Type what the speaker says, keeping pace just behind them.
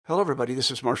Hello, everybody. This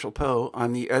is Marshall Poe.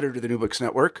 I'm the editor of the New Books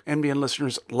Network. NBN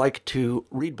listeners like to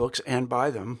read books and buy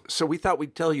them. So we thought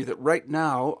we'd tell you that right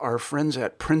now, our friends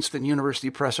at Princeton University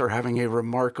Press are having a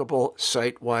remarkable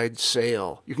site-wide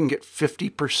sale. You can get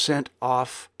 50%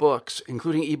 off books,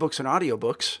 including ebooks and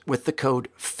audiobooks, with the code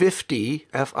 50,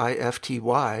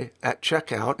 F-I-F-T-Y, at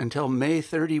checkout until May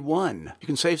 31. You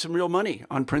can save some real money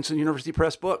on Princeton University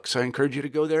Press books. I encourage you to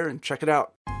go there and check it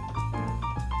out.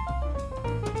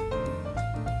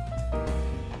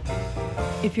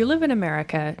 If you live in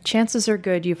America, chances are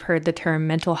good you've heard the term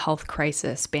mental health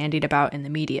crisis bandied about in the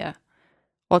media.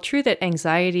 While true that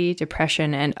anxiety,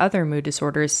 depression, and other mood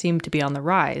disorders seem to be on the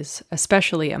rise,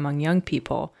 especially among young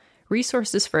people,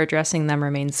 resources for addressing them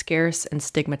remain scarce and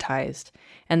stigmatized,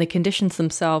 and the conditions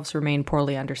themselves remain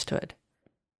poorly understood.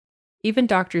 Even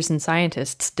doctors and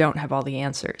scientists don't have all the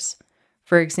answers.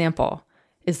 For example,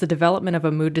 is the development of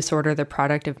a mood disorder the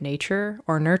product of nature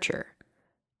or nurture?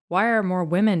 Why are more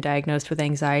women diagnosed with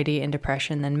anxiety and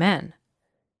depression than men?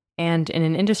 And in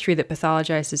an industry that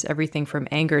pathologizes everything from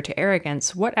anger to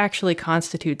arrogance, what actually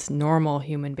constitutes normal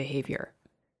human behavior?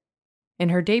 In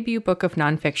her debut book of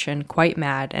nonfiction, Quite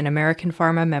Mad, an American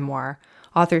Pharma memoir,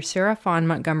 author Sarah Fawn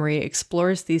Montgomery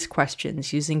explores these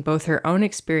questions using both her own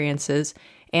experiences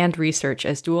and research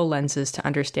as dual lenses to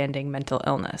understanding mental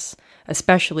illness,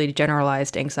 especially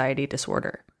generalized anxiety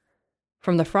disorder.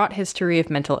 From the fraught history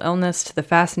of mental illness to the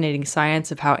fascinating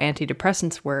science of how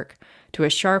antidepressants work, to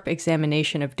a sharp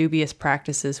examination of dubious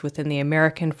practices within the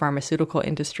American pharmaceutical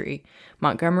industry,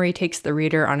 Montgomery takes the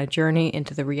reader on a journey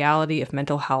into the reality of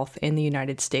mental health in the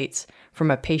United States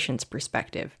from a patient's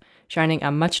perspective, shining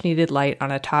a much-needed light on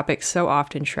a topic so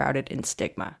often shrouded in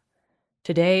stigma.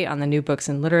 Today, on the New Books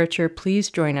in Literature,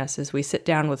 please join us as we sit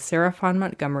down with Sarah Fawn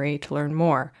Montgomery to learn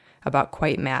more about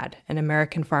Quite Mad, an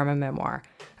American Pharma memoir,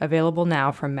 available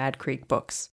now from Mad Creek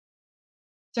Books.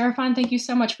 Sarah Fawn, thank you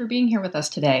so much for being here with us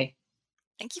today.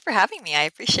 Thank you for having me. I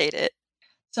appreciate it.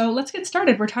 So let's get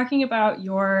started. We're talking about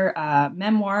your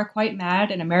memoir, Quite Mad,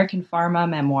 an American Pharma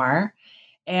memoir.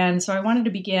 And so I wanted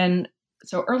to begin,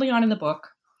 so early on in the book,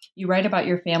 you write about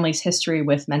your family's history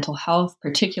with mental health,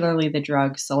 particularly the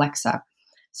drug Celexa.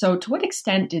 So to what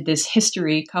extent did this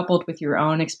history, coupled with your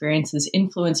own experiences,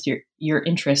 influence your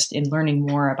interest in learning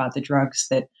more about the drugs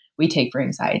that we take for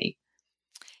anxiety?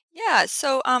 Yeah,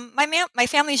 so my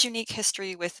family's unique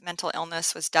history with mental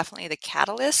illness was definitely the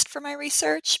catalyst for my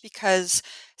research because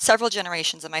several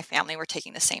generations of my family were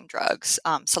taking the same drugs,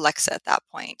 Celexa at that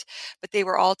point, but they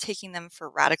were all taking them for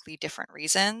radically different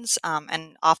reasons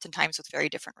and oftentimes with very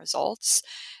different results.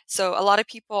 So a lot of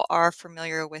people are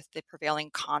familiar with the prevailing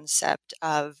concept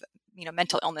of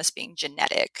mental illness being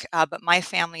genetic, but my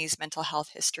family's mental health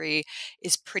history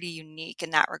is pretty unique in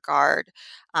that regard.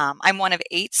 I'm one of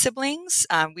 8 siblings.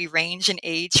 We range in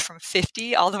age from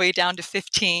 50 all the way down to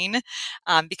 15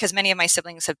 because many of my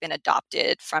siblings have been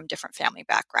adopted from different family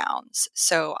backgrounds.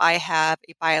 So I have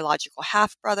a biological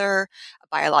half brother, a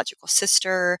biological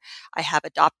sister. I have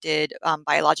adopted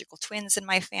biological twins in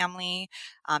my family,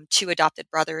 2 adopted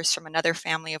brothers from another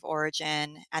family of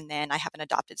origin, and then I have an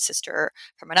adopted sister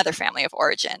from another family of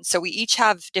origin. So we each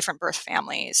have different birth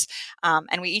families,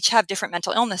 and we each have different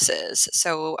mental illnesses.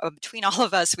 So between all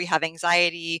of us, we have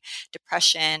anxiety,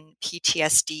 depression,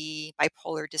 PTSD,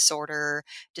 bipolar disorder,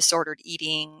 disordered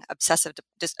eating, obsessive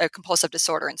compulsive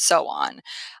disorder, and so on.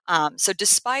 So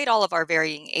despite all of our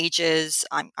varying ages,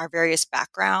 our various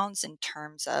backgrounds in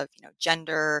terms of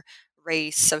gender,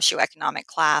 race, socioeconomic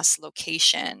class,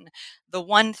 location, the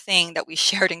one thing that we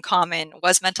shared in common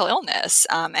was mental illness,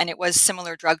 and it was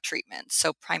similar drug treatment.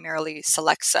 So primarily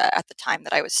Celexa at the time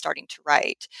that I was starting to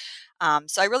write.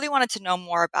 So I really wanted to know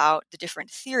more about the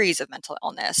different theories of mental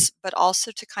illness, but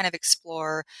also to kind of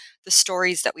explore the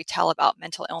stories that we tell about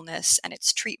mental illness and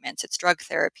its treatments, its drug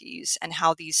therapies, and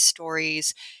how these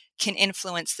stories can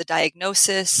influence the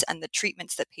diagnosis and the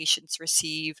treatments that patients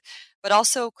receive, but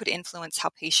also could influence how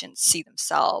patients see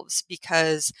themselves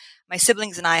because my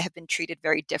siblings and I have been treated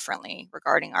very differently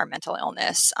regarding our mental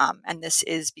illness. And this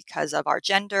is because of our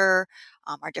gender,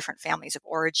 our different families of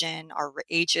origin, our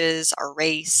ages, our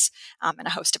race, and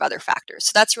a host of other factors.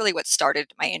 So that's really what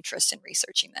started my interest in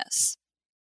researching this.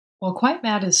 Well, Quite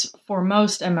Mad is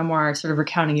foremost a memoir sort of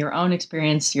recounting your own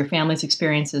experience, your family's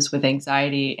experiences with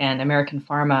anxiety and American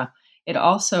Pharma. It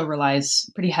also relies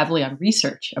pretty heavily on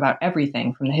research about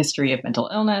everything from the history of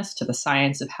mental illness to the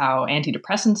science of how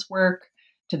antidepressants work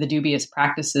to the dubious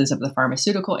practices of the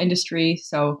pharmaceutical industry.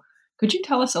 So could you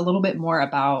tell us a little bit more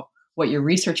about what your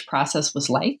research process was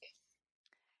like?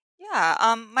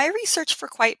 Yeah, my research for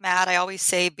Quite Mad, I always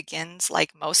say, begins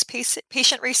like most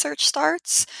patient research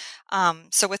starts.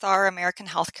 So with our American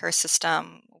healthcare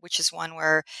system, which is one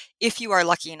where if you are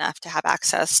lucky enough to have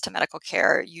access to medical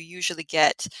care, you usually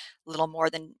get a little more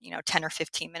than 10 or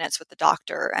 15 minutes with the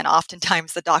doctor, and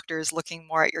oftentimes the doctor is looking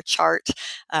more at your chart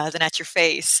than at your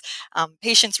face.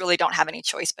 Patients really don't have any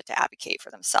choice but to advocate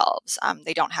for themselves.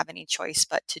 They don't have any choice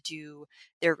but to do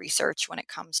their research when it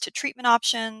comes to treatment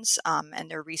options, and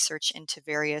their research into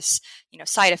various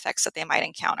side effects that they might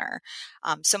encounter.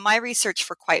 So my research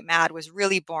for Quite Mad was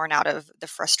really born out of the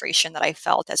frustration that I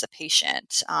felt as a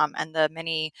patient, and the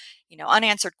many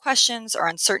unanswered questions or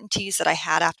uncertainties that I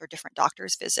had after different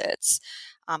doctor's visits.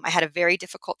 I had a very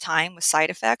difficult time with side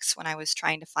effects when I was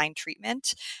trying to find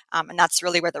treatment, and that's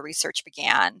really where the research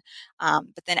began.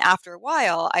 But then after a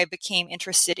while, I became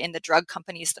interested in the drug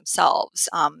companies themselves,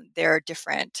 their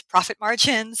different profit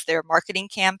margins, their marketing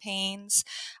campaigns.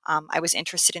 I was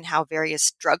interested in how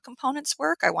various drug components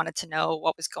work. I wanted to know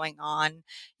what was going on,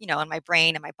 in my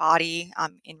brain and my body,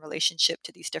 in relationship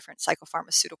to these different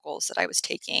psychopharmaceuticals that I was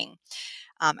taking.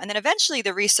 And then eventually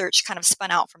the research kind of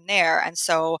spun out from there. And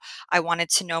so I wanted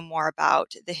to know more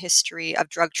about the history of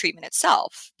drug treatment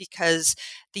itself, because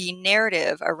the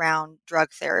narrative around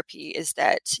drug therapy is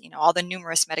that, all the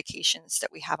numerous medications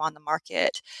that we have on the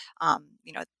market,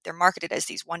 they're marketed as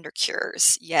these wonder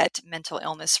cures, yet mental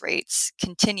illness rates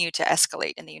continue to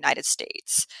escalate in the United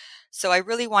States. So I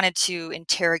really wanted to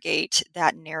interrogate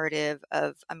that narrative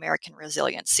of American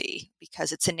resiliency,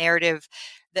 because it's a narrative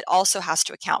that also has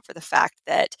to account for the fact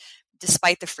that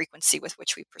despite the frequency with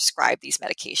which we prescribe these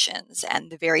medications and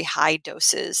the very high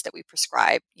doses that we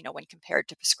prescribe, when compared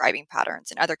to prescribing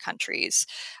patterns in other countries,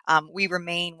 we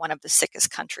remain one of the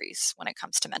sickest countries when it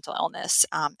comes to mental illness.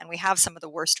 And we have some of the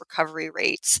worst recovery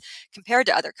rates compared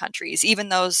to other countries, even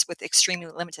those with extremely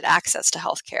limited access to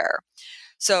healthcare.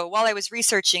 So while I was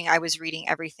researching, I was reading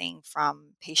everything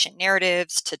from patient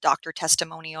narratives to doctor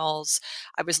testimonials.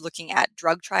 I was looking at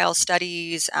drug trial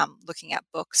studies, looking at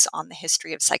books on the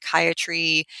history of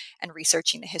psychiatry, and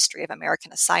researching the history of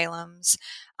American asylums.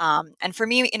 And for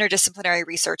me, interdisciplinary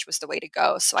research was the way to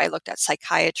go. So I looked at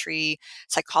psychiatry,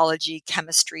 psychology,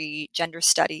 chemistry, gender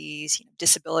studies,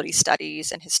 disability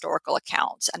studies, and historical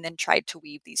accounts, and then tried to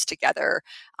weave these together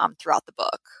throughout the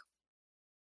book.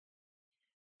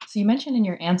 So you mentioned in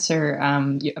your answer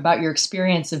about your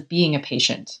experience of being a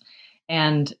patient.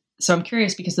 And so I'm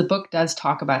curious because the book does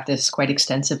talk about this quite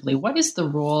extensively. What is the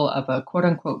role of a quote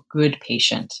unquote good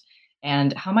patient?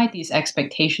 And how might these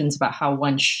expectations about how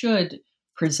one should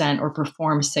present or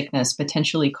perform sickness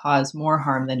potentially cause more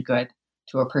harm than good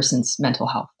to a person's mental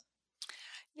health?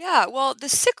 Yeah, well, the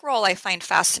sick role I find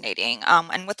fascinating.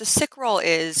 And what the sick role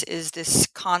is this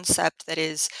concept that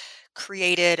is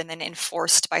created and then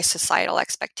enforced by societal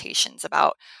expectations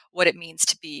about what it means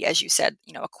to be, as you said,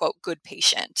 a quote, good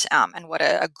patient, and what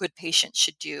a good patient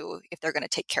should do if they're going to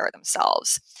take care of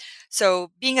themselves.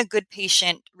 So, being a good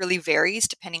patient really varies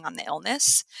depending on the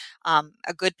illness.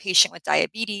 A good patient with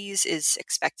diabetes is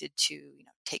expected to,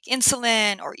 take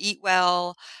insulin or eat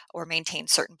well or maintain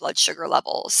certain blood sugar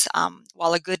levels,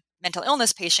 while a good mental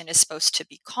illness patient is supposed to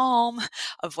be calm,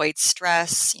 avoid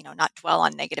stress, not dwell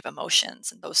on negative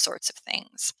emotions and those sorts of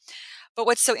things. But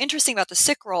what's so interesting about the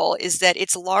sick role is that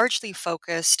it's largely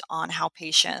focused on how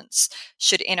patients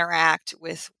should interact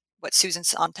with what Susan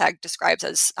Sontag describes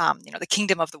as, the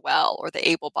kingdom of the well or the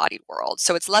able-bodied world.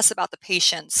 So it's less about the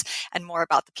patients and more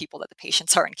about the people that the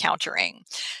patients are encountering.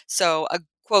 So a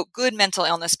quote, good mental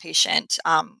illness patient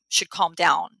should calm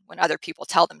down when other people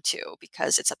tell them to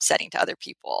because it's upsetting to other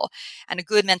people. And a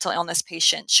good mental illness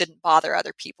patient shouldn't bother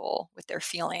other people with their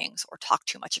feelings or talk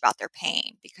too much about their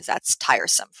pain because that's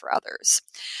tiresome for others.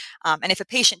 And if a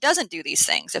patient doesn't do these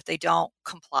things, if they don't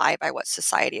comply by what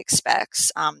society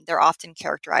expects, they're often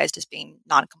characterized as being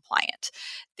non-compliant.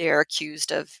 They're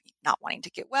accused of not wanting to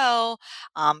get well,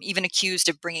 even accused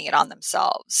of bringing it on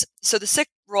themselves. So the sick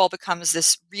role becomes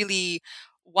this really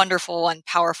wonderful and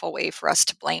powerful way for us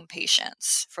to blame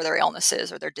patients for their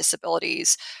illnesses or their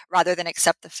disabilities rather than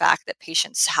accept the fact that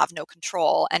patients have no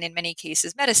control, and in many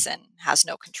cases medicine has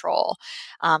no control,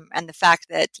 and the fact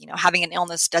that having an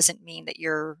illness doesn't mean that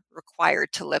you're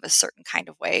required to live a certain kind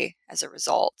of way as a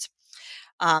result.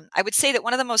 I would say that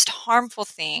one of the most harmful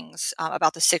things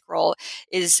about the sick role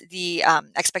is the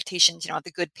expectations, of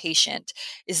the good patient,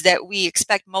 is that we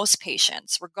expect most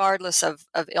patients, regardless of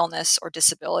illness or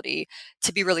disability,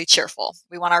 to be really cheerful.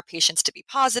 We want our patients to be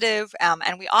positive,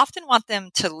 and we often want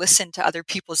them to listen to other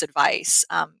people's advice,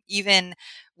 even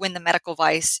when the medical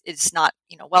advice is not,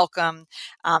 welcome,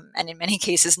 and in many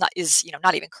cases not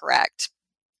even correct.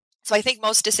 So I think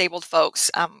most disabled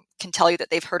folks can tell you that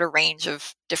they've heard a range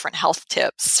of different health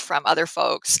tips from other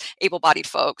folks, able-bodied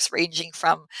folks, ranging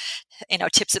from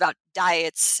tips about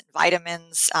diets,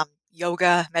 vitamins,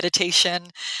 yoga, meditation.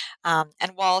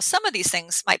 And while some of these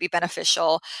things might be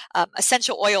beneficial,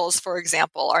 essential oils, for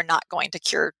example, are not going to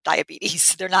cure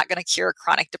diabetes. They're not going to cure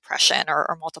chronic depression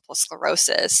or multiple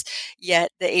sclerosis.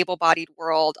 Yet the able bodied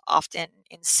world often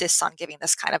insists on giving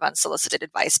this kind of unsolicited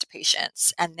advice to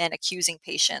patients and then accusing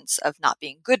patients of not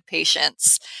being good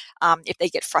patients if they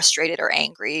get frustrated or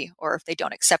angry or if they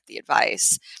don't accept the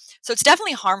advice. So it's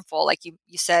definitely harmful, like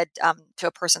you said, to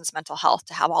a person's mental health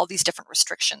to have all these different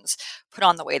restrictions put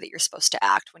on the way that you're supposed to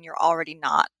act when you're already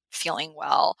not feeling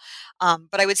well.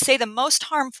 But I would say the most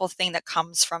harmful thing that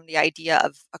comes from the idea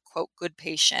of a quote good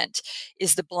patient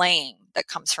is the blame that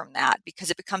comes from that, because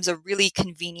it becomes a really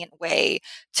convenient way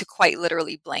to quite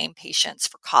literally blame patients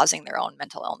for causing their own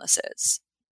mental illnesses.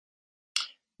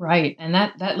 Right. And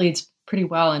that leads pretty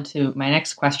well into my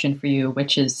next question for you,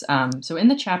 which is so in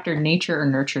the chapter Nature or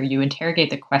Nurture, you interrogate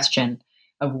the question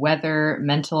of whether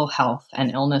mental health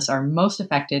and illness are most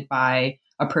affected by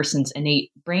a person's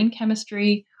innate brain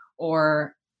chemistry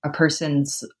or a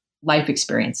person's life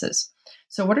experiences.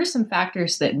 So, what are some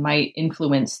factors that might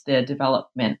influence the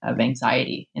development of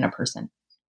anxiety in a person?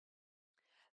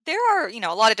 There are,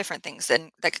 a lot of different things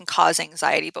that can cause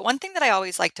anxiety, but one thing that I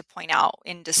always like to point out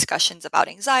in discussions about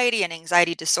anxiety and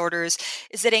anxiety disorders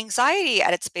is that anxiety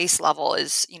at its base level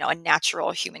is, a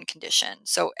natural human condition.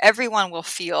 So everyone will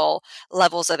feel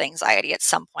levels of anxiety at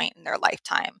some point in their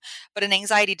lifetime. But an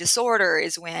anxiety disorder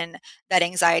is when that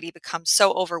anxiety becomes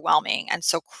so overwhelming and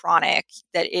so chronic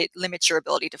that it limits your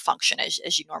ability to function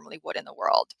as you normally would in the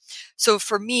world. So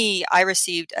for me, I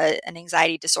received an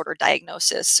anxiety disorder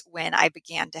diagnosis when I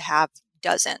began to have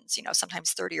dozens,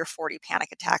 sometimes 30 or 40 panic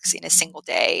attacks in a single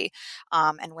day.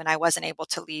 And when I wasn't able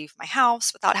to leave my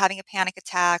house without having a panic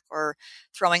attack or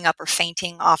throwing up or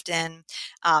fainting often.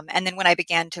 And then when I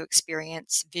began to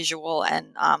experience visual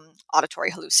and auditory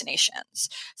hallucinations.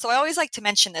 So I always like to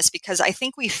mention this because I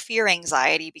think we fear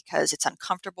anxiety because it's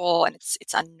uncomfortable and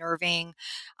it's unnerving.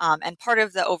 And part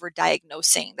of the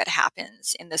overdiagnosing that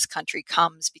happens in this country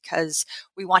comes because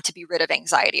we want to be rid of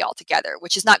anxiety altogether,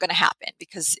 which is not going to happen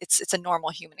because it's a normal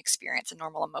human experience, a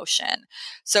normal emotion.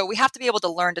 So we have to be able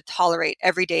to learn to tolerate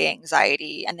everyday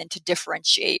anxiety and then to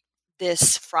differentiate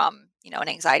this from, an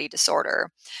anxiety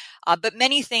disorder. But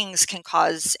many things can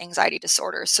cause anxiety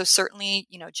disorders. So certainly,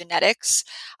 genetics.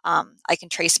 I can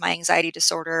trace my anxiety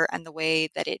disorder and the way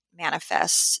that it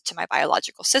manifests to my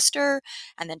biological sister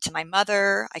and then to my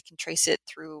mother. I can trace it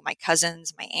through my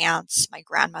cousins, my aunts, my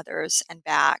grandmothers, and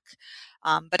back.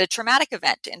 But a traumatic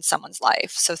event in someone's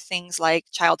life. So things like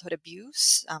childhood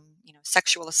abuse,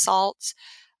 sexual assault,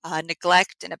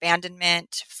 neglect and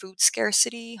abandonment, food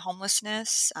scarcity,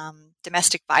 homelessness,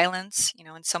 domestic violence,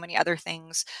 and so many other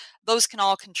things. Those can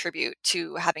all contribute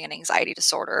to having an anxiety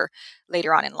disorder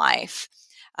later on in life.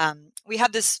 We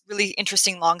have this really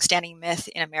interesting longstanding myth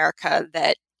in America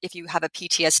that if you have a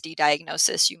PTSD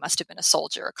diagnosis, you must have been a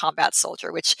soldier, a combat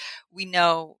soldier, which we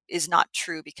know is not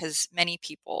true because many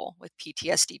people with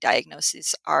PTSD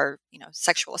diagnoses are,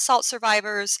 sexual assault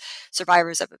survivors,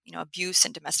 survivors of, abuse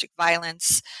and domestic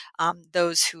violence,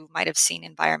 those who might have seen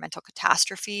environmental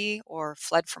catastrophe or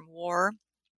fled from war.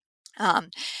 Um,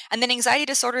 and then anxiety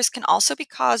disorders can also be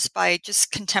caused by just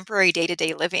contemporary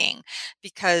day-to-day living,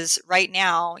 because right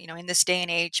now, in this day and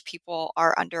age, people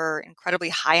are under incredibly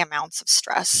high amounts of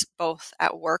stress, both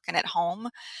at work and at home.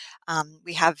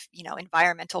 We have,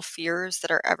 environmental fears that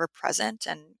are ever present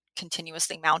and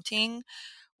continuously mounting.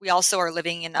 We also are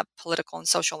living in a political and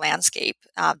social landscape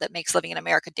that makes living in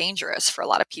America dangerous for a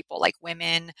lot of people, like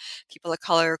women, people of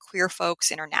color, queer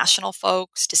folks, international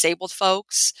folks, disabled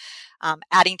folks.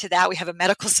 Adding to that, we have a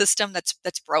medical system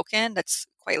that's broken, that's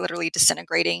quite literally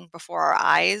disintegrating before our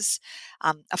eyes.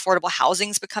 Affordable housing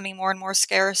is becoming more and more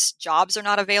scarce. Jobs are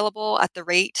not available at the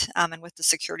rate and with the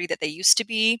security that they used to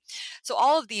be. So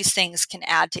all of these things can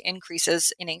add to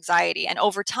increases in anxiety. And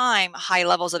over time, high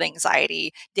levels of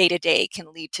anxiety day to day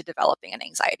can lead to developing an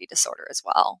anxiety disorder as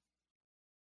well.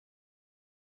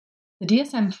 The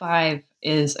DSM 5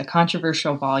 is a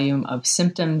controversial volume of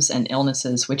symptoms and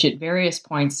illnesses, which at various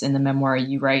points in the memoir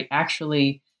you write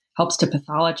actually helps to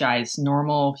pathologize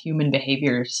normal human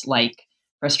behaviors like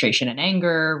frustration and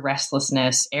anger,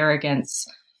 restlessness, arrogance.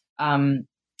 Um,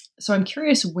 so I'm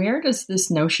curious, where does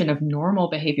this notion of normal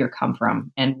behavior come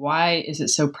from, and why is it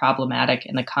so problematic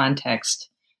in the context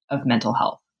of mental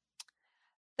health?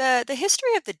 The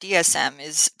history of the DSM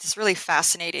is this really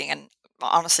fascinating and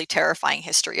honestly terrifying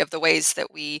history of the ways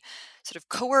that we sort of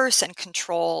coerce and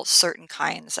control certain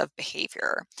kinds of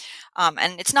behavior.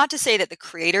 And it's not to say that the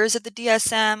creators of the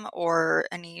DSM or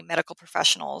any medical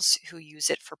professionals who use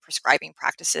it for prescribing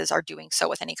practices are doing so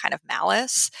with any kind of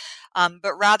malice.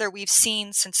 But rather, we've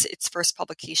seen since its first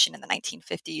publication in the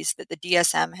 1950s that the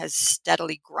DSM has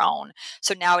steadily grown.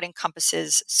 So now it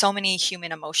encompasses so many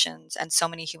human emotions and so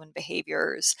many human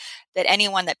behaviors that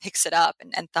anyone that picks it up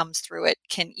and thumbs through it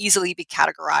can easily be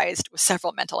categorized with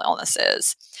several mental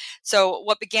illnesses. So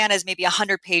what began as maybe a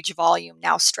 100-page volume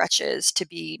now stretches to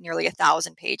be nearly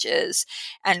 1,000 pages.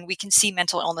 And we can see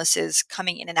mental illnesses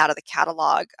coming in and out of the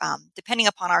catalog depending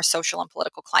upon our social and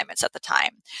political climates at the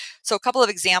time. So a couple of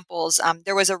examples,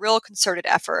 there was a real concerted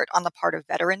effort on the part of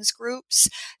veterans groups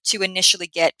to initially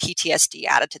get PTSD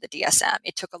added to the DSM.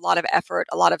 It took a lot of effort,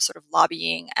 a lot of sort of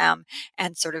lobbying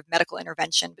and sort of medical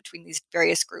intervention between these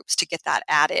various groups to get that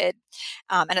added.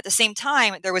 And at the same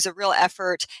time, there was a real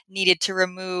effort needed to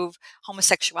remove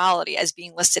homosexuality as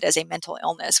being listed as a mental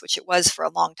illness, which it was for a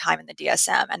long time in the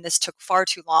DSM, and this took far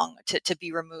too long to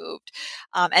be removed.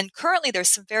 And currently, there's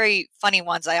some very funny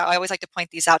ones. I always like to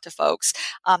point these out to folks.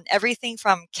 Everything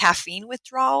from caffeine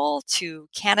withdrawal to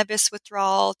cannabis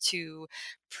withdrawal to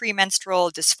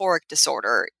premenstrual dysphoric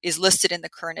disorder is listed in the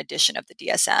current edition of the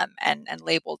DSM and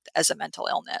labeled as a mental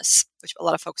illness, which a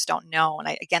lot of folks don't know. And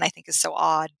I think is so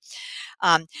odd.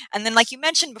 And then, like you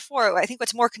mentioned before, I think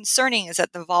what's more concerning is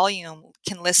that the volume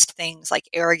can list things like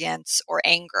arrogance or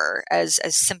anger as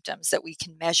symptoms that we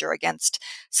can measure against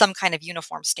some kind of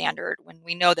uniform standard when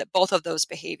we know that both of those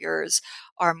behaviors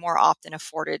are more often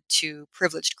afforded to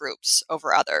privileged groups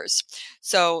over others.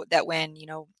 So that when,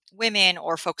 women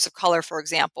or folks of color, for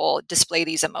example, display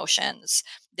these emotions,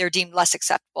 they're deemed less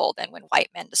acceptable than when white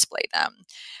men display them.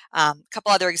 A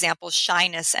couple other examples,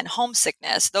 shyness and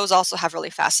homesickness, those also have really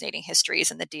fascinating histories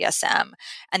in the DSM,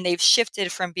 and they've shifted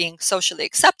from being socially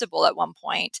acceptable at one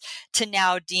point to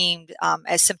now deemed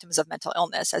as symptoms of mental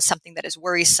illness, as something that is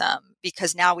worrisome,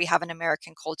 because now we have an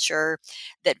American culture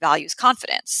that values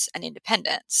confidence and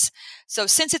independence. So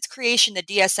since its creation, the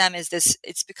DSM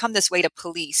it's become this way to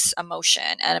police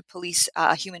emotion and police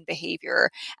human behavior,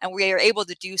 and we are able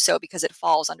to do so because it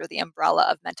falls under the umbrella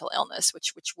of mental illness,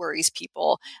 which worries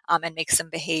people and makes them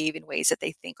behave in ways that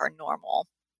they think are normal.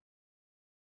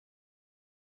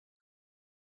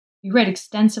 You write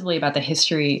extensively about the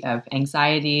history of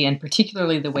anxiety and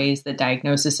particularly the ways that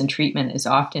diagnosis and treatment is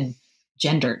often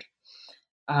gendered.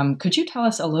 Could you tell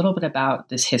us a little bit about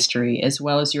this history as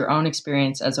well as your own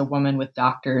experience as a woman with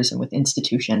doctors and with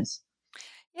institutions?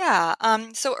 Yeah.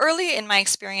 So early in my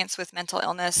experience with mental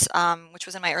illness, which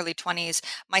was in my early 20s,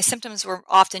 my symptoms were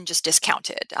often just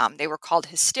discounted. They were called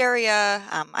hysteria.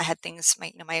 I had things,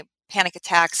 my panic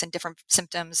attacks and different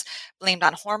symptoms blamed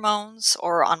on hormones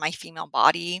or on my female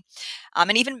body.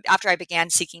 And even after I began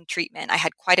seeking treatment, I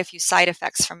had quite a few side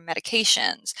effects from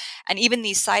medications. And even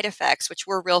these side effects, which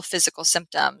were real physical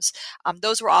symptoms,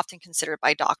 those were often considered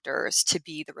by doctors to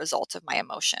be the result of my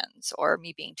emotions or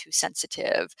me being too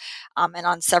sensitive. And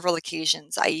on several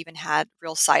occasions, I even had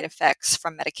real side effects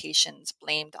from medications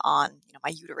blamed on, my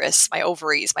uterus, my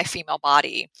ovaries, my female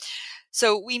body.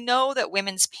 So we know that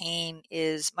women's pain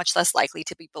is much less likely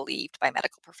to be believed by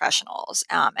medical professionals,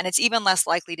 and it's even less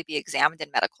likely to be examined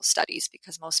in medical studies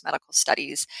because most medical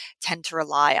studies tend to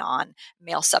rely on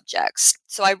male subjects.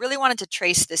 So I really wanted to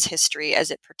trace this history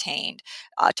as it pertained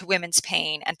to women's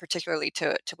pain and particularly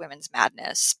to women's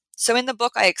madness. So in the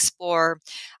book, I explore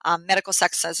medical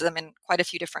sexism in quite a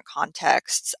few different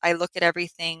contexts. I look at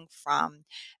everything from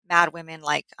mad women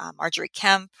like Marjorie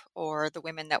Kemp or the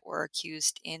women that were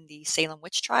accused in the Salem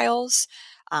witch trials.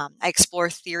 I explore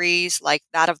theories like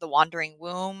that of the wandering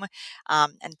womb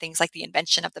and things like the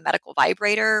invention of the medical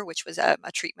vibrator, which was a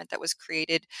treatment that was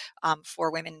created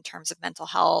for women in terms of mental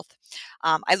health.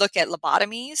 I look at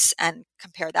lobotomies and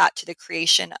compare that to the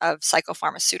creation of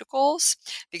psychopharmaceuticals,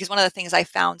 because one of the things I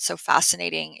found so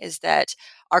fascinating is that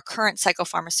our current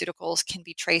psychopharmaceuticals can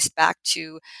be traced back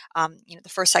to, the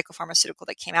first psychopharmaceutical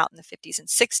that came out in the 50s and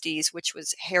 60s, which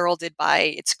was heralded by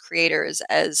its creators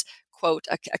as, quote,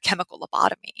 a chemical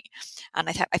lobotomy. And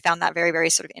I found that very, very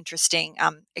sort of interesting,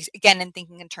 again, in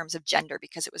thinking in terms of gender,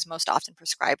 because it was most often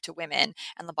prescribed to women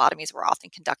and lobotomies were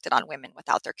often conducted on women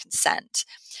without their consent.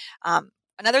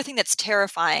 Another thing that's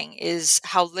terrifying is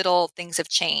how little things have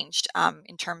changed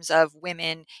in terms of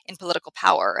women in political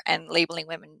power and labeling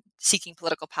women seeking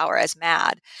political power as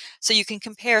mad. So you can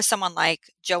compare someone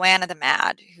like Joanna the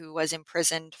Mad, who was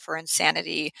imprisoned for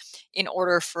insanity in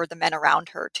order for the men around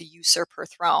her to usurp her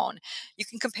throne. You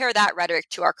can compare that rhetoric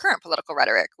to our current political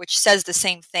rhetoric, which says the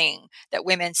same thing, that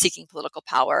women seeking political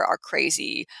power are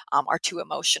crazy, are too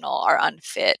emotional, are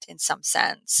unfit in some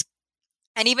sense.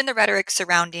 and even the rhetoric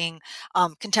surrounding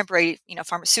contemporary,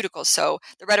 pharmaceuticals. So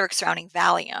the rhetoric surrounding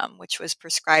Valium, which was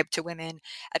prescribed to women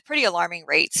at pretty alarming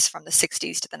rates from the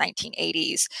 60s to the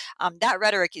 1980s, that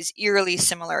rhetoric is eerily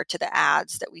similar to the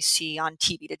ads that we see on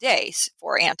TV today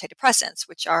for antidepressants,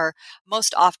 which are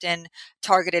most often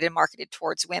targeted and marketed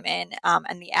towards women.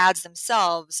 And the ads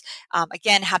themselves,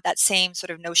 again, have that same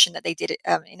sort of notion that they did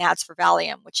in ads for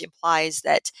Valium, which implies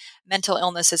that mental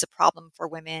illness is a problem for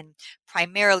women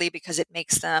primarily because it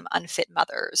makes them unfit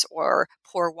mothers or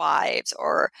poor wives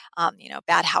or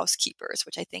bad housekeepers,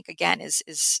 which I think again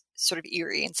is sort of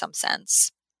eerie in some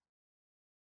sense.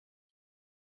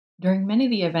 During many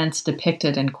of the events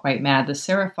depicted in Quite Mad, the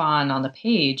Seraphon on the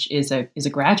page is a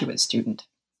graduate student.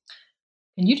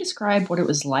 Can you describe what it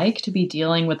was like to be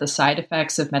dealing with the side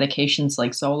effects of medications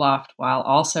like Zoloft while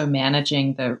also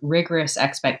managing the rigorous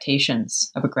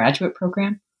expectations of a graduate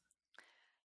program?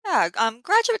 Yeah,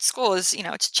 graduate school is,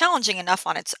 it's challenging enough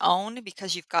on its own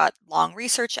because you've got long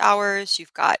research hours,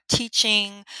 you've got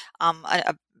teaching,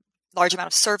 a large amount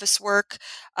of service work.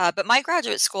 But my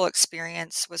graduate school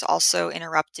experience was also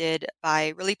interrupted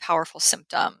by really powerful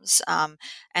symptoms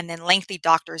and then lengthy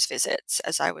doctor's visits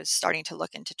as I was starting to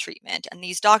look into treatment. And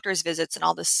these doctor's visits and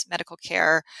all this medical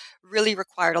care really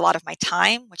required a lot of my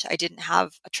time, which I didn't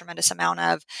have a tremendous amount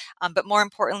of, but more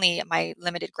importantly, my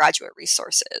limited graduate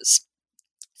resources.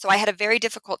 So I had a very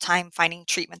difficult time finding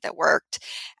treatment that worked.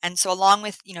 And so along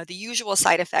with, the usual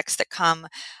side effects that come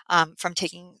from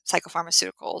taking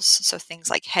psychopharmaceuticals, so things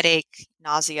like headache,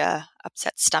 nausea,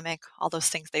 upset stomach, all those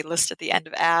things they list at the end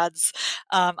of ads,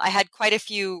 I had quite a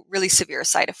few really severe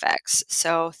side effects.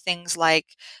 So things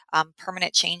like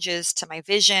permanent changes to my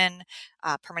vision,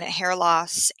 permanent hair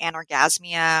loss,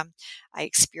 anorgasmia. I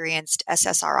experienced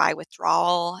SSRI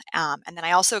withdrawal. And then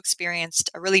I also experienced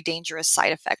a really dangerous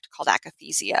side effect called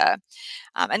akathisia.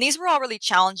 And these were all really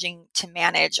challenging to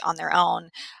manage on their own.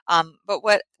 But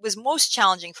what was most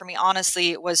challenging for me,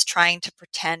 honestly, was trying to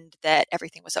pretend that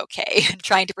everything was okay and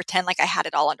trying to pretend like I had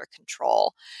it all under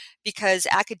control. Because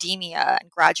academia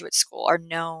and graduate school are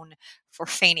known for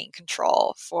feigning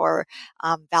control, for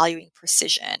valuing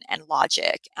precision and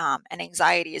logic, and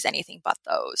anxiety is anything but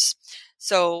those.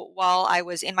 So while I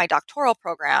was in my doctoral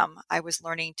program, I was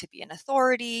learning to be an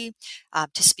authority,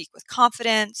 to speak with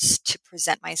confidence, to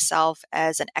present myself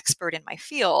as an expert in my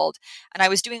field. And I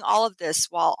was doing all of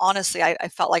this while honestly, I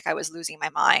felt like I was losing my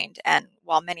mind. And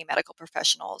while many medical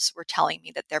professionals were telling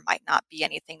me that there might not be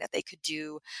anything that they could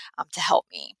do to help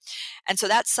me. And so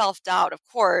that self doubt, of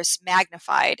course,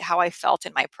 magnified how I felt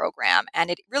in my program. And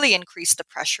it really increased the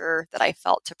pressure that I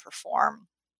felt to perform.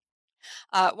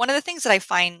 One of the things that I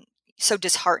find so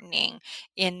disheartening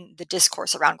in the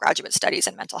discourse around graduate studies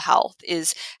and mental health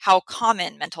is how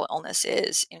common mental illness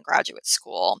is in graduate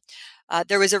school.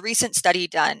 There was a recent study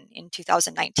done in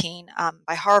 2019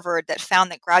 by Harvard that found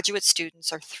that graduate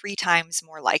students are 3 times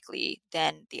more likely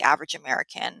than the average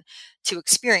American to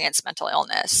experience mental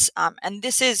illness. And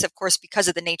this is, of course, because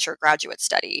of the nature of graduate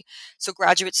study. So,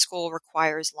 graduate school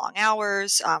requires long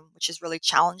hours, which is really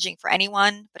challenging for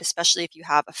anyone, but especially if you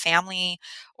have a family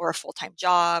or a full time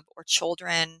job or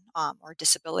children or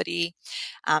disability.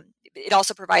 It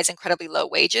also provides incredibly low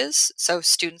wages. So,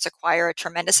 students acquire a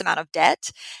tremendous amount of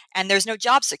debt, and there's no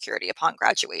job security upon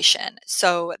graduation.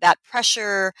 So, that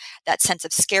pressure, that sense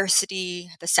of scarcity,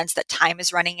 the sense that time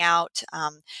is running out,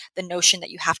 the notion that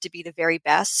you have to be the very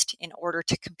best in order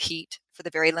to compete for the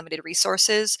very limited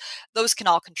resources, those can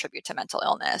all contribute to mental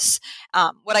illness.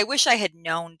 What I wish I had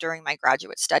known during my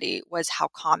graduate study was how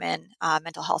common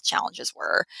mental health challenges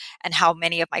were and how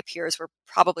many of my peers were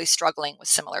probably struggling with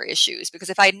similar issues. Because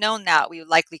if I had known that, we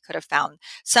likely could have found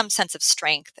some sense of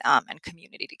strength and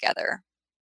community together.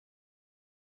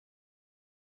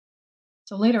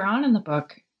 So later on in the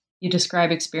book, you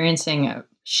describe experiencing a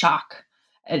shock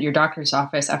at your doctor's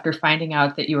office after finding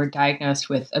out that you were diagnosed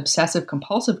with obsessive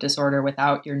compulsive disorder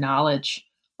without your knowledge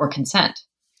or consent.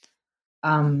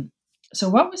 Um, so,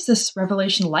 what was this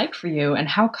revelation like for you, and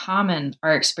how common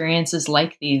are experiences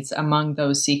like these among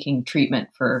those seeking treatment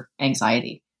for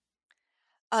anxiety?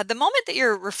 The moment that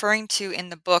you're referring to in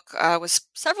the book was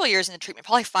several years into treatment,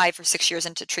 probably 5 or 6 years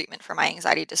into treatment for my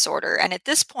anxiety disorder. And at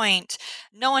this point,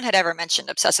 no one had ever mentioned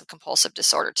obsessive compulsive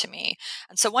disorder to me.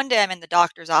 And so one day I'm in the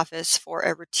doctor's office for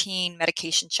a routine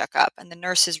medication checkup, and the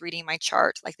nurse is reading my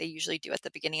chart like they usually do at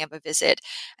the beginning of a visit.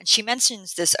 And she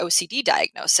mentions this OCD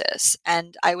diagnosis.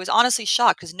 And I was honestly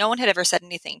shocked because no one had ever said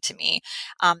anything to me.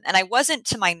 And I wasn't,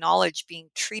 to my knowledge, being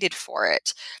treated for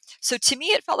it. So to me,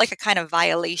 it felt like a kind of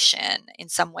violation in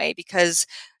some way because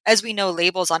as we know,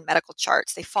 labels on medical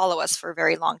charts, they follow us for a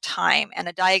very long time, and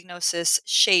a diagnosis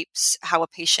shapes how a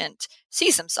patient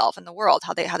sees themselves in the world,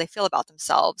 how they feel about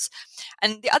themselves.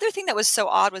 And the other thing that was so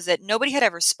odd was that nobody had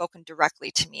ever spoken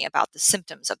directly to me about the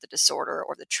symptoms of the disorder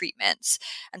or the treatments.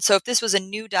 And so if this was a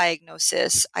new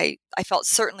diagnosis, I felt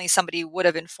certainly somebody would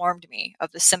have informed me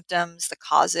of the symptoms, the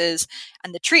causes,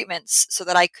 and the treatments so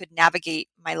that I could navigate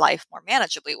my life more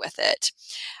manageably with it.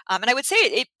 And I would say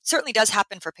it certainly does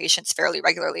happen for patients fairly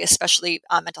regularly, especially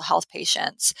mental health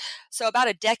patients. So, about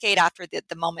a decade after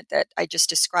the moment that I just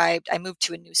described, I moved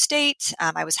to a new state.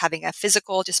 I was having a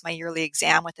physical, just my yearly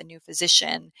exam with a new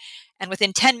physician. And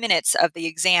within 10 minutes of the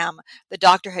exam, the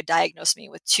doctor had diagnosed me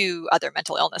with two other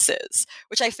mental illnesses,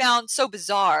 which I found so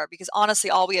bizarre because honestly,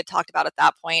 all we had talked about at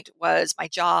that point was my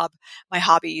job, my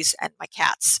hobbies, and my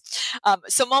cats.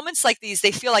 So moments like these,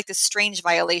 they feel like this strange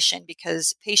violation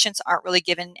because patients aren't really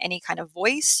given any kind of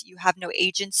voice. You have no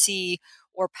agency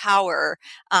or power,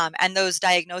 and those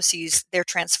diagnoses, they're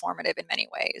transformative in many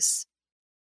ways.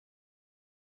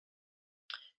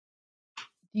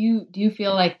 Do you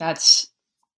feel like that's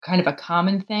kind of a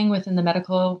common thing within the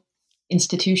medical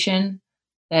institution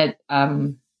that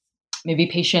maybe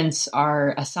patients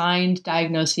are assigned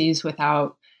diagnoses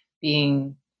without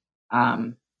being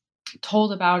um,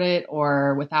 told about it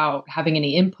or without having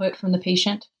any input from the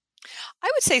patient? I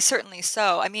would say certainly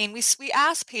so. I mean, we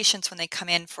ask patients when they come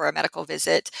in for a medical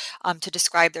visit to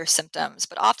describe their symptoms,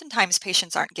 but oftentimes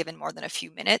patients aren't given more than a few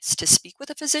minutes to speak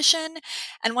with a physician.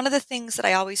 And one of the things that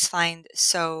I always find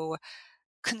so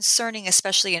concerning,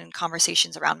 especially in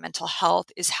conversations around mental health,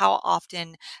 is how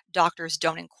often doctors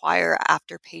don't inquire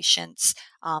after patients'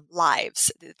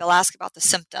 lives. They'll ask about the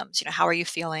symptoms. How are you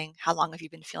feeling? How long have you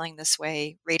been feeling this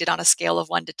way? Rated on a scale of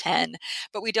 1 to 10.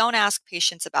 But we don't ask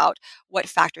patients about what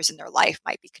factors in their life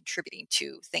might be contributing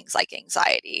to things like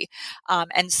anxiety.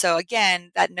 And so,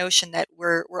 again, that notion that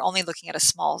we're only looking at a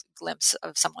small glimpse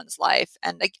of someone's life,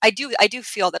 and I do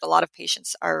feel that a lot of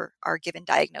patients are given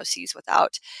diagnoses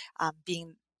without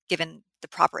being given the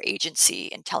proper agency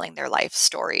in telling their life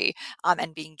story,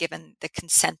 and being given the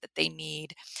consent that they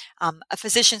need. A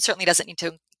physician certainly doesn't need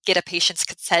to get a patient's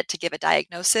consent to give a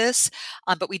diagnosis,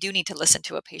 but we do need to listen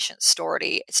to a patient's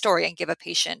story and give a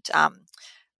patient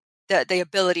the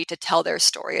ability to tell their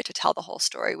story or to tell the whole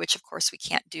story, which of course we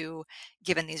can't do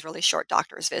given these really short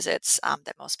doctor's visits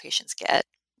that most patients get.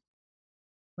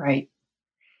 Right.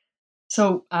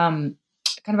 So, kind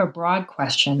of a broad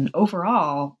question.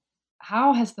 Overall,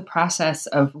 how has the process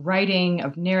of writing,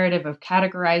 of narrative, of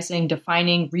categorizing,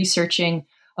 defining, researching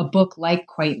a book like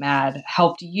Quite Mad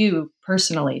helped you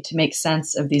personally to make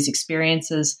sense of these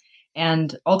experiences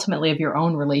and ultimately of your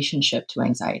own relationship to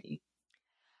anxiety?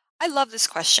 I love this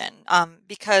question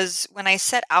because when I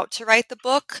set out to write the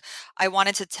book, I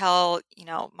wanted to tell,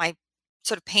 my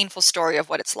sort of painful story of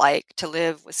what it's like to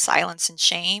live with silence and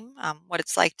shame, what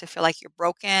it's like to feel like you're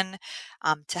broken,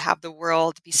 to have the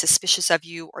world be suspicious of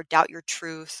you or doubt your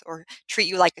truth or treat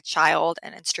you like a child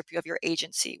and strip you of your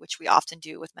agency, which we often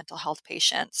do with mental health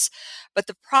patients. But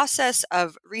the process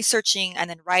of researching and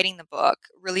then writing the book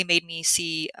really made me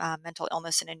see mental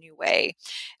illness in a new way.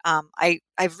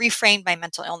 I've reframed my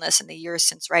mental illness in the years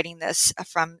since writing this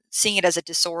from seeing it as a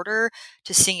disorder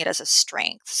to seeing it as a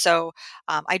strength. So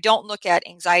I don't look at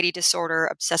anxiety disorder,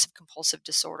 obsessive compulsive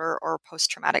disorder, or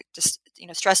post traumatic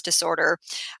stress disorder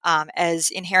as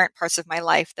inherent parts of my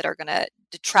life that are going to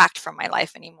detract from my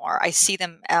life anymore. I see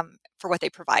them for what they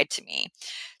provide to me.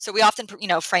 So we often,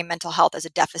 frame mental health as a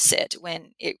deficit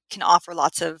when it can offer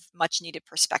lots of much needed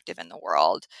perspective in the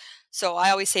world. So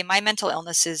I always say my mental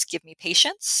illnesses give me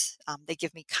patience, they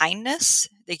give me kindness,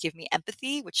 they give me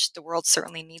empathy, which the world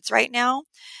certainly needs right now.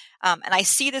 And I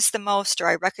see this the most, or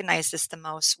I recognize this the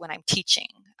most when I'm teaching,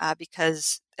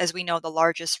 because as we know, the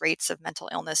largest rates of mental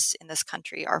illness in this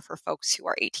country are for folks who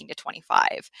are 18 to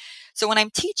 25. So when I'm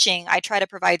teaching, I try to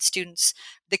provide students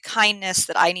the kindness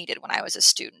that I needed when I was a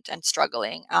student and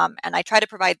struggling. And I try to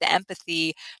provide the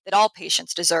empathy that all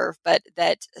patients deserve, but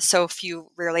that so few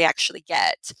rarely actually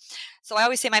get. So I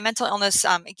always say my mental illness,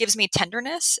 it gives me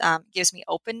tenderness, gives me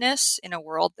openness in a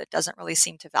world that doesn't really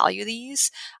seem to value these,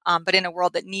 but in a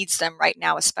world that needs them right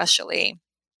now, especially.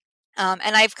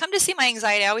 And I've come to see my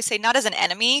anxiety, I always say, not as an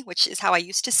enemy, which is how I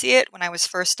used to see it when I was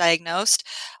first diagnosed.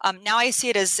 Now I see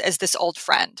it as this old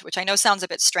friend, which I know sounds a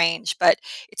bit strange, but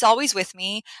it's always with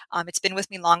me. It's been with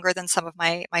me longer than some of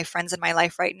my friends in my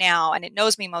life right now, and it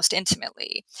knows me most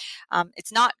intimately.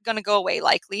 It's not going to go away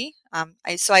likely.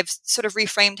 So I've sort of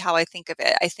reframed how I think of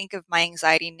it. I think of my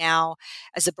anxiety now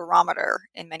as a barometer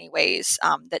in many ways,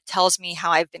 that tells me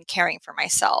how I've been caring for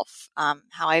myself,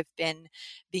 how I've been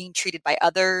being treated by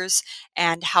others,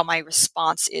 and how my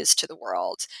response is to the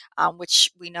world,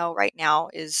 which we know right now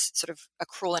is sort of a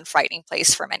cruel and frightening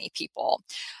place for many people.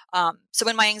 So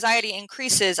when my anxiety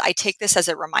increases, I take this as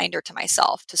a reminder to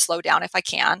myself to slow down if I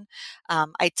can.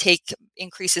 I take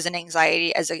increases in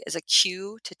anxiety as a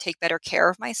cue to take better care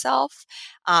of myself,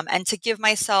 and to give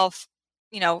myself,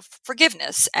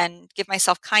 forgiveness and give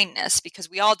myself kindness, because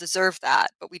we all deserve that,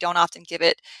 but we don't often give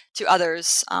it to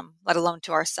others, let alone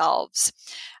to ourselves.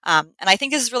 And I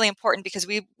think this is really important because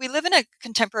we live in a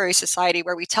contemporary society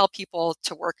where we tell people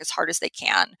to work as hard as they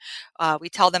can. We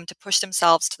tell them to push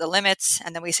themselves to the limits,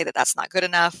 and then we say that that's not good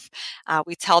enough.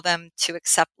 We tell them to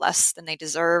accept less than they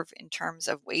deserve in terms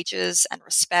of wages and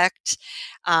respect.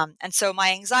 And so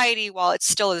my anxiety, while it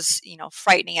still is,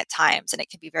 frightening at times and it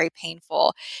can be very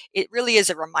painful, it really is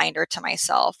a reminder to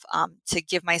myself, to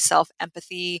give myself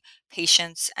empathy,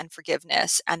 patience, and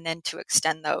forgiveness, and then to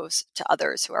extend those to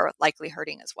others who are likely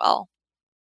hurting as well.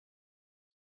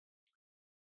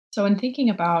 So, in thinking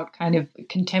about kind of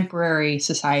contemporary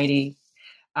society,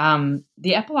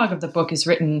 the epilogue of the book is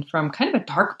written from kind of a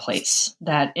dark place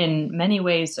that, in many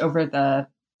ways, over the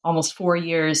almost 4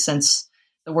 years since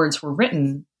the words were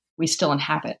written, we still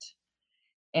inhabit.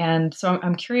 And so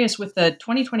I'm curious, with the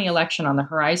 2020 election on the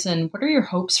horizon, what are your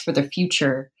hopes for the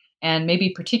future, and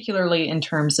maybe particularly in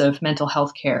terms of mental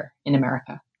health care in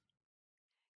America?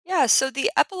 Yeah, so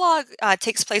the epilogue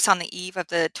takes place on the eve of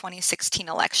the 2016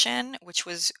 election, which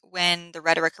was when the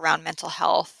rhetoric around mental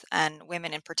health and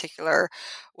women in particular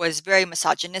was very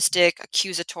misogynistic,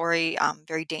 accusatory,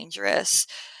 very dangerous.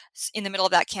 In the middle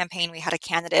of that campaign, we had a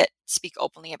candidate speak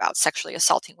openly about sexually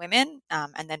assaulting women,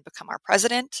 and then become our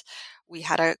president. We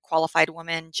had a qualified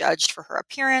woman judged for her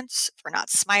appearance, for not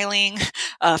smiling,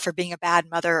 for being a bad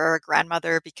mother or a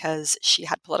grandmother because she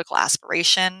had political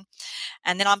aspiration.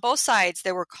 And then on both sides,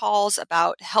 there were calls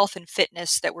about health and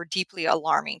fitness that were deeply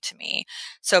alarming to me.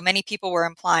 So many people were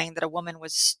implying that a woman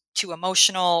was too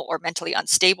emotional or mentally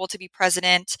unstable to be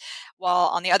president, while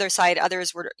on the other side,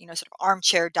 others were, sort of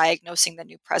armchair diagnosing the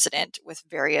new president with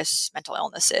various mental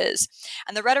illnesses.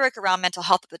 And the rhetoric around mental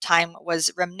health at the time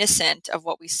was reminiscent of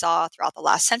what we saw throughout the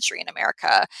last century in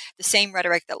America, the same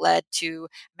rhetoric that led to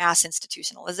mass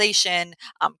institutionalization,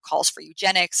 calls for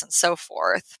eugenics, and so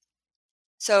forth.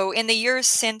 So, in the years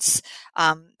since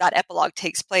that epilogue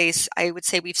takes place, I would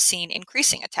say we've seen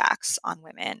increasing attacks on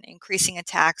women, increasing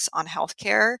attacks on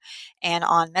healthcare and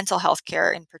on mental health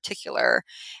care in particular.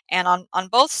 And on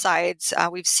both sides,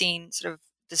 we've seen sort of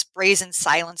this brazen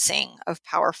silencing of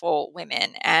powerful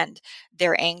women and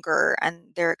their anger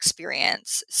and their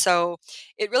experience. So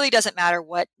it really doesn't matter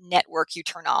what network you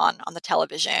turn on the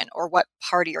television or what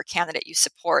party or candidate you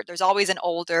support. There's always an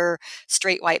older,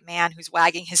 straight white man who's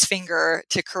wagging his finger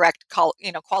to correct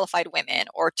qualified women,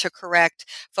 or to correct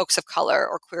folks of color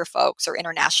or queer folks or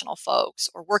international folks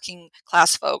or working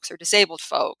class folks or disabled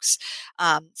folks.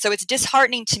 So it's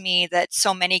disheartening to me that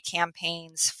so many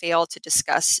campaigns fail to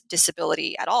discuss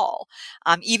disability at all.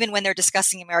 Even when they're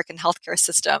discussing American healthcare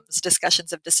systems,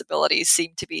 discussions of disability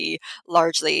seem to be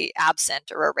largely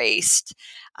absent or erased.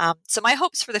 So my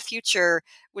hopes for the future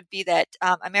would be that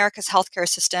America's healthcare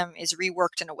system is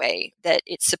reworked in a way that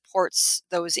it supports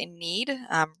those in need,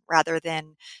 rather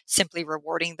than simply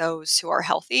rewarding those who are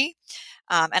healthy.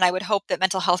 And I would hope that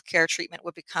mental health care treatment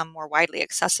would become more widely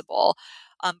accessible.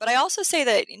 But I also say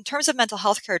that in terms of mental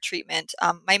health care treatment,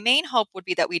 my main hope would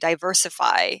be that we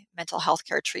diversify mental health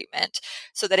care treatment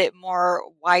so that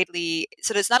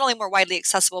so that it's not only more widely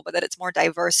accessible, but that it's more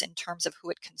diverse in terms of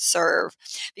who it can serve.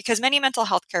 Because many mental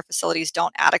health care facilities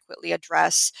don't adequately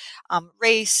address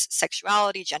race,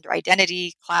 sexuality, gender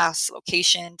identity, class,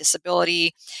 location,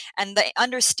 disability, and the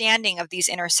understanding of these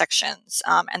intersections,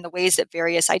 and the ways that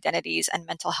various identities and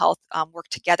mental health work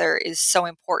together is so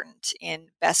important in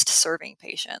best serving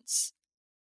patients.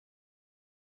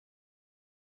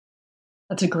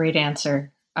 That's a great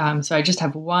answer. So I just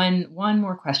have one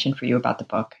more question for you about the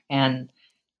book, and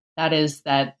that is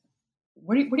that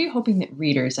what are you hoping that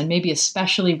readers, and maybe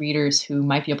especially readers who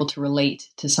might be able to relate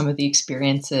to some of the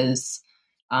experiences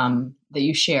that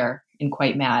you share in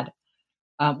Quite Mad,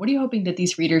 what are you hoping that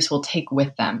these readers will take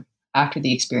with them after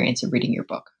the experience of reading your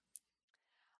book?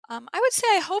 I would say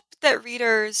I hope that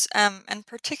readers, and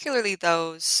particularly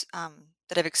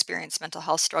that have experienced mental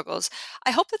health struggles,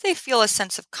 I hope that they feel a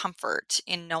sense of comfort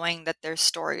in knowing that their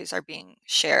stories are being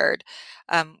shared.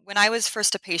 When I was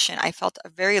first a patient, I felt a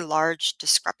very large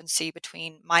discrepancy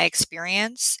between my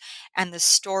experience and the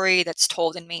story that's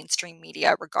told in mainstream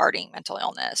media regarding mental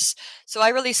illness. So I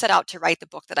really set out to write the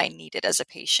book that I needed as a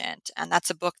patient. And that's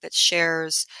a book that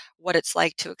shares what it's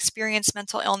like to experience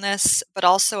mental illness, but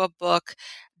also a book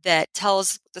that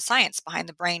tells the science behind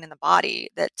the brain and the body,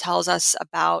 that tells us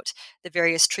about the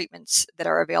various treatments that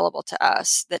are available to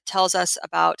us, that tells us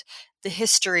about the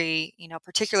history,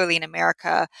 particularly in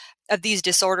America, of these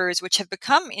disorders, which have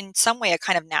become in some way a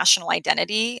kind of national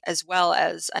identity as well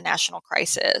as a national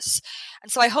crisis.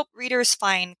 And so I hope readers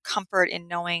find comfort in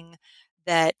knowing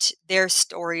that their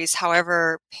stories,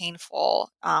 however painful,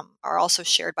 are also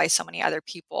shared by so many other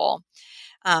people.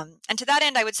 And to that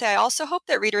end, I would say I also hope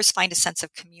that readers find a sense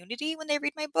of community when they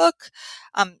read my book.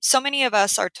 So many of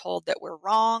us are told that we're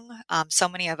wrong. So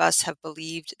many of us have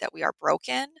believed that we are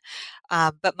broken.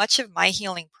 But much of my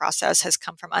healing process has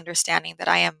come from understanding that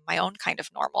I am my own kind of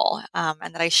normal,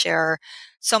 and that I share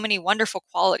so many wonderful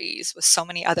qualities with so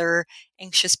many other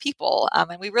anxious people.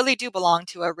 And we really do belong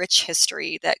to a rich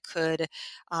history that could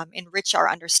enrich our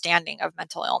understanding of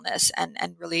mental illness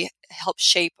and really help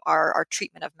shape our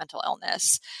treatment of mental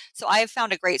illness. So I have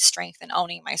found a great strength in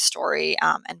owning my story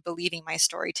and believing my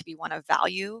story to be one of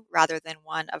value rather than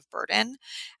one of burden.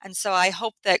 And so I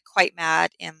hope that Quite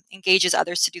Mad engages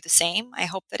others to do the same. I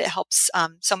hope that it helps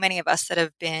so many of us that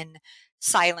have been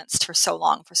silenced for so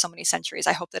long, for so many centuries.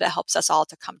 I hope that it helps us all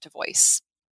to come to voice.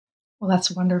 Well,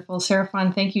 that's wonderful.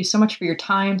 Seraphon, thank you so much for your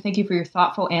time. Thank you for your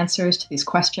thoughtful answers to these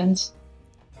questions.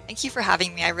 Thank you for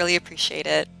having me. I really appreciate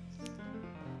it.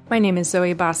 My name is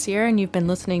Zoe Bossier, and you've been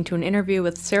listening to an interview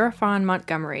with Seraphon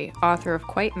Montgomery, author of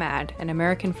Quite Mad, an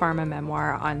American pharma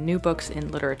memoir on new books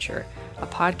in literature, a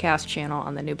podcast channel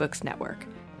on the New Books Network.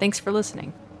 Thanks for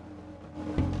listening.